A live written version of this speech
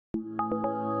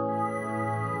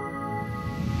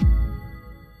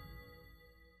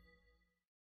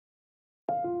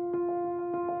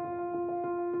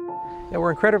Yeah,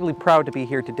 we're incredibly proud to be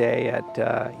here today at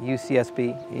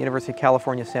UCSB, the University of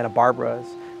California, Santa Barbara.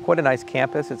 It's quite a nice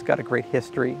campus. It's got a great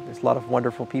history. There's a lot of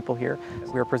wonderful people here.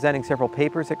 We are presenting several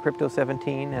papers at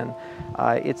Crypto-17, and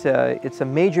it's a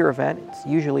major event. It's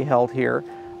usually held here.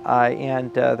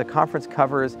 The conference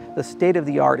covers the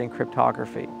state-of-the-art in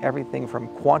cryptography, everything from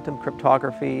quantum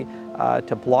cryptography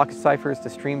to block ciphers, to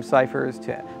stream ciphers,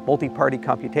 to multi-party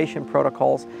computation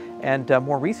protocols. And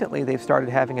more recently, they've started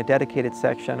having a dedicated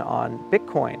section on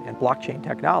Bitcoin and blockchain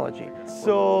technology.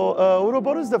 So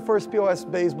Ouroboros is the first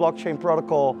POS-based blockchain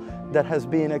protocol that has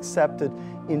been accepted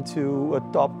into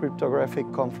a top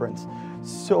cryptographic conference.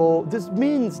 So this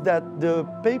means that the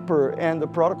paper and the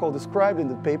protocol described in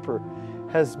the paper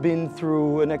has been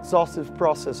through an exhaustive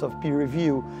process of peer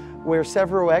review, where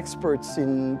several experts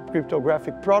in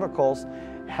cryptographic protocols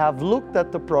have looked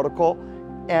at the protocol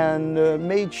and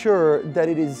made sure that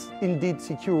it is indeed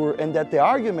secure and that the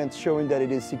arguments showing that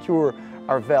it is secure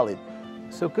are valid.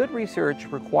 So good research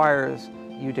requires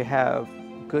you to have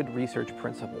good research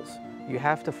principles. You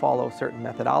have to follow certain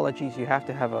methodologies. You have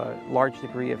to have a large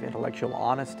degree of intellectual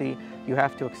honesty. You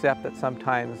have to accept that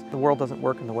sometimes the world doesn't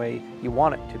work in the way you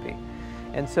want it to be.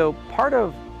 And so part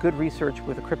of good research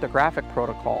with a cryptographic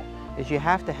protocol is you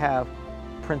have to have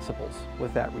principles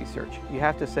with that research. You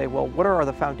have to say, well, what are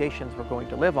the foundations we're going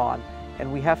to live on?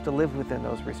 And we have to live within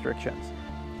those restrictions,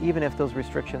 even if those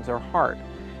restrictions are hard.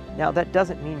 Now, that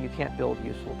doesn't mean you can't build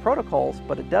useful protocols,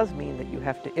 but it does mean that you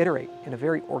have to iterate in a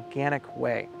very organic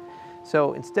way.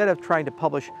 So instead of trying to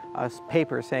publish a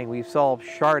paper saying we've solved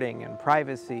sharding and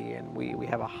privacy and we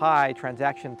have a high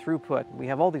transaction throughput, we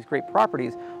have all these great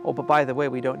properties, oh, but by the way,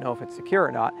 we don't know if it's secure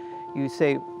or not, you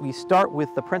say we start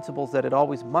with the principles that it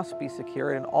always must be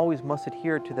secure and always must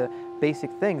adhere to the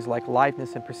basic things like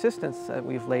liveness and persistence that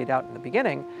we've laid out in the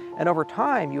beginning. And over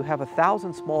time, you have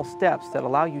 1,000 small steps that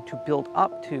allow you to build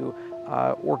up to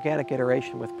organic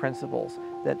iteration with principles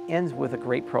that ends with a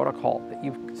great protocol, that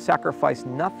you've sacrificed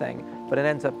nothing, but it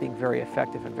ends up being very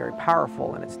effective and very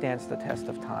powerful, and it stands the test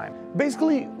of time.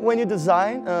 Basically, when you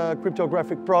design a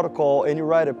cryptographic protocol and you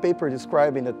write a paper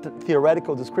describing a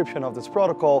theoretical description of this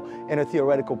protocol and a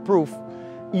theoretical proof,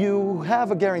 you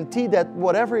have a guarantee that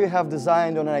whatever you have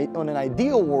designed on an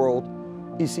ideal world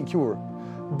is secure.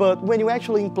 But when you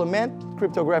actually implement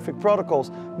cryptographic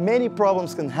protocols, many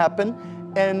problems can happen.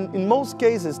 And in most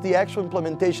cases, the actual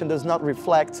implementation does not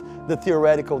reflect the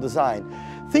theoretical design.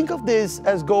 Think of this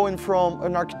as going from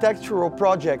an architectural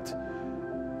project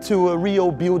to a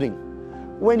real building.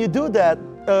 When you do that,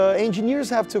 engineers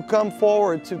have to come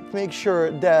forward to make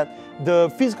sure that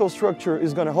the physical structure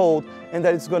is going to hold and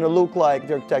that it's going to look like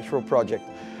the architectural project.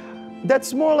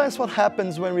 That's more or less what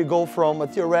happens when we go from a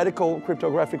theoretical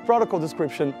cryptographic protocol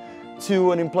description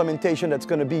to an implementation that's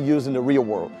going to be used in the real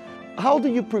world. How do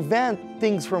you prevent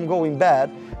things from going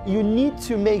bad? You need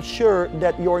to make sure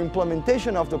that your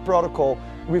implementation of the protocol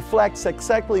reflects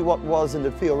exactly what was in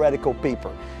the theoretical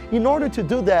paper. In order to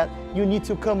do that, you need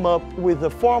to come up with a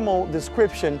formal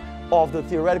description of the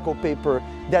theoretical paper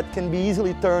that can be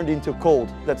easily turned into code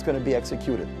that's going to be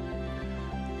executed.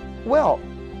 Well,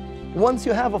 once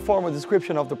you have a formal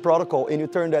description of the protocol and you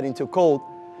turn that into code,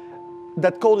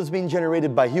 that code is being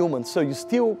generated by humans, so you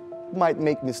still might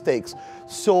make mistakes.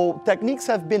 So techniques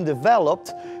have been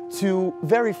developed to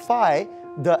verify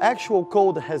the actual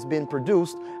code that has been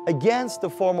produced against the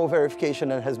formal verification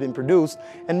that has been produced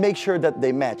and make sure that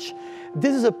they match.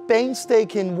 This is a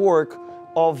painstaking work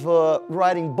of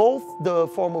writing both the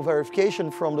formal verification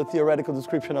from the theoretical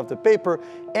description of the paper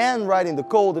and writing the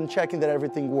code and checking that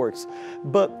everything works.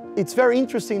 But it's very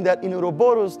interesting that in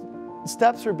Ouroboros,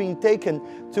 steps are being taken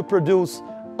to produce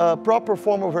a proper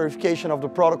formal verification of the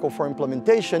protocol for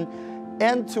implementation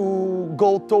and to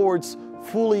go towards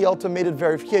fully automated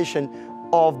verification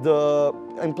of the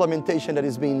implementation that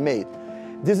is being made.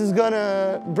 This is going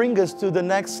to bring us to the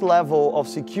next level of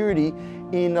security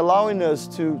in allowing us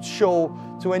to show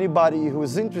to anybody who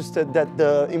is interested that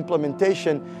the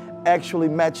implementation actually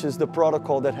matches the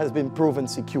protocol that has been proven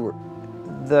secure.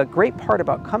 The great part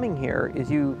about coming here is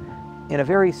you, in a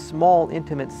very small,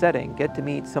 intimate setting, get to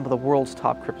meet some of the world's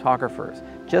top cryptographers.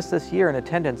 Just this year in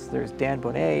attendance, there's Dan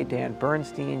Bonnet, Dan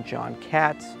Bernstein, John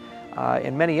Katz,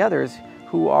 and many others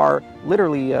who are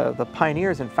literally the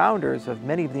pioneers and founders of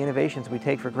many of the innovations we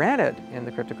take for granted in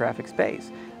the cryptographic space.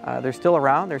 They're still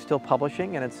around, they're still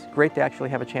publishing, and it's great to actually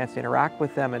have a chance to interact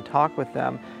with them and talk with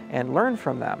them and learn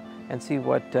from them and see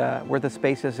where the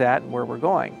space is at and where we're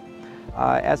going.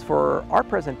 As for our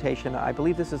presentation, I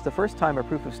believe this is the first time a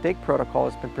proof-of-stake protocol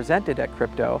has been presented at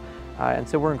Crypto. And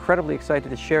so we're incredibly excited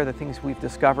to share the things we've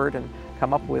discovered and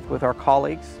come up with our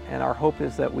colleagues, and our hope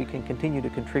is that we can continue to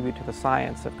contribute to the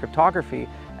science of cryptography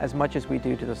as much as we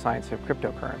do to the science of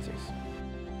cryptocurrencies.